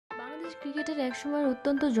বাংলাদেশ ক্রিকেটের একসময়ের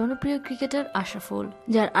অত্যন্ত জনপ্রিয় ক্রিকেটার আশরাফুল,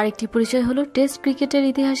 যার আরেকটি পরিচয় হলো টেস্ট ক্রিকেটের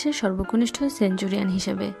ইতিহাসে সর্বকনিষ্ঠ সেঞ্চুরিয়ান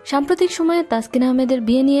হিসেবে। সাম্প্রতিক সময়ে তাসকিন আহমেদের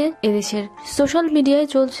বিয়ে নিয়ে এদেশের সোশ্যাল মিডিয়ায়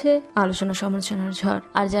চলছে আলোচনা সমালোচনার ঝড়।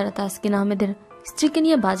 আর যারা তাসকিন আহমেদের স্ত্রীকে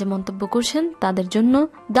নিয়ে বাজে মন্তব্য করছেন তাদের জন্য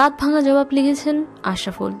দাঁত ভাঙা জবাব লিখেছেন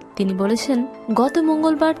আশরাফুল। তিনি বলেছেন, গত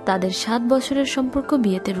মঙ্গলবার তাদের 7 বছরের সম্পর্ক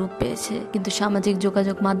বিয়েতে রূপ পেয়েছে, কিন্তু সামাজিক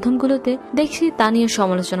যোগাযোগ মাধ্যমগুলোতে দেখছি তা নিয়ে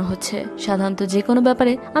সমালোচনা হচ্ছে। সাধারণত যে কোনো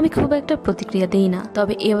ব্যাপারে আমি খুব একটা প্রতিক্রিয়া দেই না,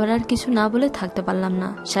 তবে এবার আর কিছু না বলে থাকতে পারলাম না।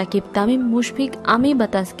 সাকিব, তামিম, মুশফিক, আমি বা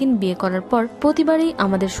তাসকিন বিয়ে করার পর প্রতিবারই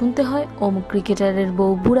আমাদের শুনতে হয় অমুক ক্রিকেটারের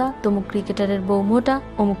বউ বুড়া, তমুক ক্রিকেটারের বউ মোটা,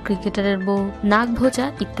 অমুক ক্রিকেটারের বউ নাক ভোচা,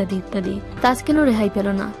 ইত্যাদি ইত্যাদি। তাসকিনও রেহাই পেল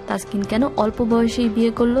না। তাসকিন কেন অল্প বয়সেই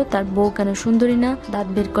বিয়ে করলো, তার বউ কেন সুন্দরী না, দাঁত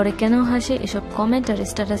বের করে কেন হাসে, এসব কমেন্ট আর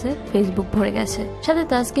স্ট্যাটাসে ফেসবুক ভরে গেছে। সাথে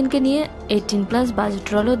তাসকিনকে নিয়ে 18+ বাজেট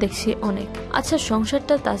ট্রলও দেখছি অনেক। আচ্ছা,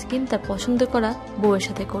 সংসারটা তাসকিন তার পছন্দ করা বউয়ের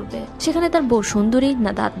সাথে করবে, সেখানে তার বউ সুন্দরী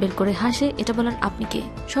না দাঁত বের করে হাসে এটা বলার আপনি কে?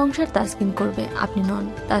 সংসার তাসকিন করবে, আপনি নন।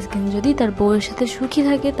 তাসকিন যদি তার বউয়ের সাথে সুখী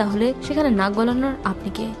থাকে তাহলে সেখানে নাক গলানোর আপনি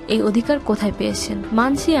কে? এই অধিকার কোথায় পেয়েছেন?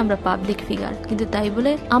 মানছি আমরা পাবলিক ফিগার, কিন্তু তাই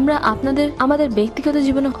বলে আমরা আমাদের ব্যক্তিগত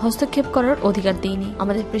জীবনে হস্তক্ষেপ করার অধিকার দিইনি।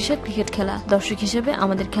 আমাদের পেশা ক্রিকেট খেলা। দর্শক হিসেবে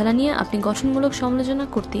আমাদের খেলা নিয়ে আপনি গঠনমূলক সমালোচনা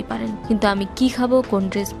করতেই পারেন, কিন্তু আমি কি খাবো, কোন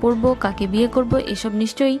ড্রেস পরবো, কাকে বিয়ে করব, এসব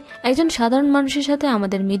নিশ্চয়ই একজন সাধারণ মানুষের সাথে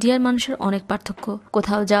আমাদের মিডিয়ার মানুষের অনেক পার্থক্য।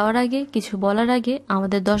 কোথাও যাওয়ার আগে, কিছু বলার আগে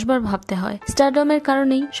আমাদের 10 বার ভাবতে হয়। স্টারডমের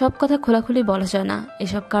কারণেই সব কথা খোলাখুলি বলা যায় না।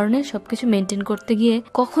 এসব কারণে সবকিছু মেনটেন করতে গিয়ে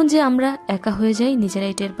কখন যে আমরা একা হয়ে যাই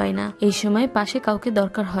নিজেরাই টের পাই না। এই সময় পাশে কাউকে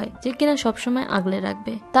দরকার হয় যে কিনা সবসময় আগলে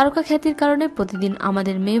রাখবে। তারকা খ্যাতির কারণে প্রতিদিন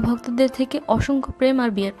আমাদের মেয়ে ভক্তদের থেকে অসংখ্য প্রেম আর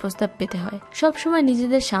বিয়ের প্রস্তাব পেতে হয়। সবসময়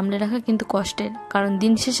নিজেদের সামলে রাখা কিন্তু কষ্টের, কারণ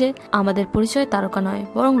দিন শেষে আমাদের পরিচয় তারকা নয়,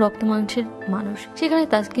 বরং রক্ত মাংসের মানুষ। সেখানে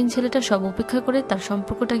তাসকিন ছেলেটা সব উপেক্ষা করে তার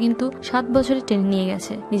সম্পর্কটা কিন্তু 7 বছরে টেনে নিয়ে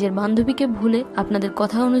গেছে। নিজের বান্ধবীকে ভুলে আপনাদের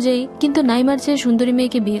কথা অনুযায়ী কিন্তু নাইমার চেয়ে সুন্দরী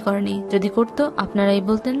মেয়েকে বিয়ে করেনি। যদি করতো আপনারাই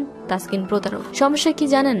বলতেন তাসকিন প্রতারক। সমস্যা কি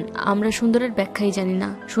জানেন? আমরা সুন্দরের ব্যাখ্যাই জানি না।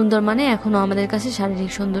 সুন্দর মানে এখনো আমাদের কাছে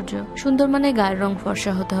শারীরিক সৌন্দর্য। সুন্দর মানে গায়ের রং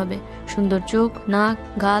ফর্সা হতে হবে, সুন্দর চোখ, নাক,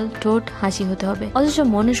 গাল, ঠোঁট, হাসি হতে হবে। অথচ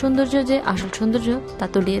মনের সৌন্দর্য যে আসল সৌন্দর্য তা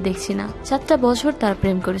তলিয়ে দেখছি না। 7টা বছর তার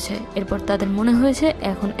প্রেম করেছে, এরপর তাদের মনে হয়েছে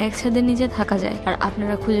এখন এক ছাদের নিচে থাকা যায়, আর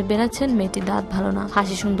আপনারা খুঁজে বেড়াচ্ছেন মেয়েটির দাঁত ভালো না,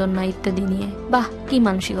 হাসি সুন্দর না, ইত্যাদি নিয়ে। বাহ, কি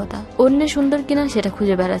মানসিকতা! অন্য সুন্দর কিনা সেটা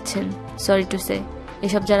খুঁজে বেড়াচ্ছেন। সরি টু সে,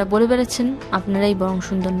 এসব যারা বলে বেড়াচ্ছেন আপনারাই বরং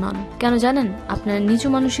সুন্দর নন। কেন জানেন? আপনারা নিচু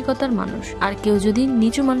মানসিকতার মানুষ। আর কেউ যদি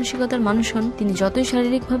নিচু মানসিকতার মানুষ হন, তিনি যতই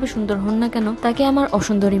শারীরিকভাবে সুন্দর হন না কেন, তাকে আমার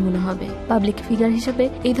অসুন্দরী মনে হবে। পাবলিক ফিগার হিসেবে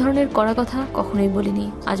এই ধরনের কড়া কথা কখনোই বলিনি।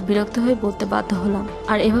 আজ বিরক্ত হয়ে বলতে বাধ্য হলাম।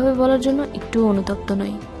 আর এভাবে বলার জন্য একটুও অনুতপ্ত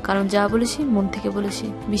নই, কারণ যা বলেছি মন থেকে বলেছি,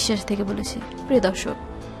 বিশ্বাস থেকে বলেছি। প্রিয় দর্শক,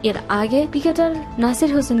 এর আগে ক্রিকেটার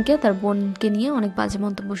নাসির হোসেনকে তার বোনকে নিয়ে অনেক বাজে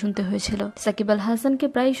মন্তব্য শুনতে হয়েছিল। সাকিব আল হাসানকে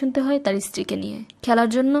প্রায় শুনতে হয় তার স্ত্রীকে নিয়ে। খেলার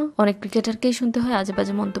জন্য অনেক ক্রিকেটারকেই শুনতে হয় আজে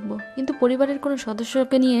বাজে মন্তব্য, কিন্তু পরিবারের কোনো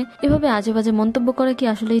সদস্যকে নিয়ে এভাবে আজে বাজে মন্তব্য করা কি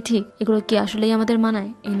আসলেই ঠিক? এগুলো কি আসলেই আমাদের মানায়?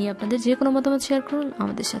 এই নিয়ে আপনাদের যে কোনো মতামত শেয়ার করুন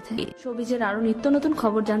আমাদের সাথে। শোবিজের আরো নিত্য নতুন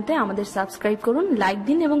খবর জানতে আমাদের সাবস্ক্রাইব করুন, লাইক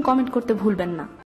দিন এবং কমেন্ট করতে ভুলবেন না।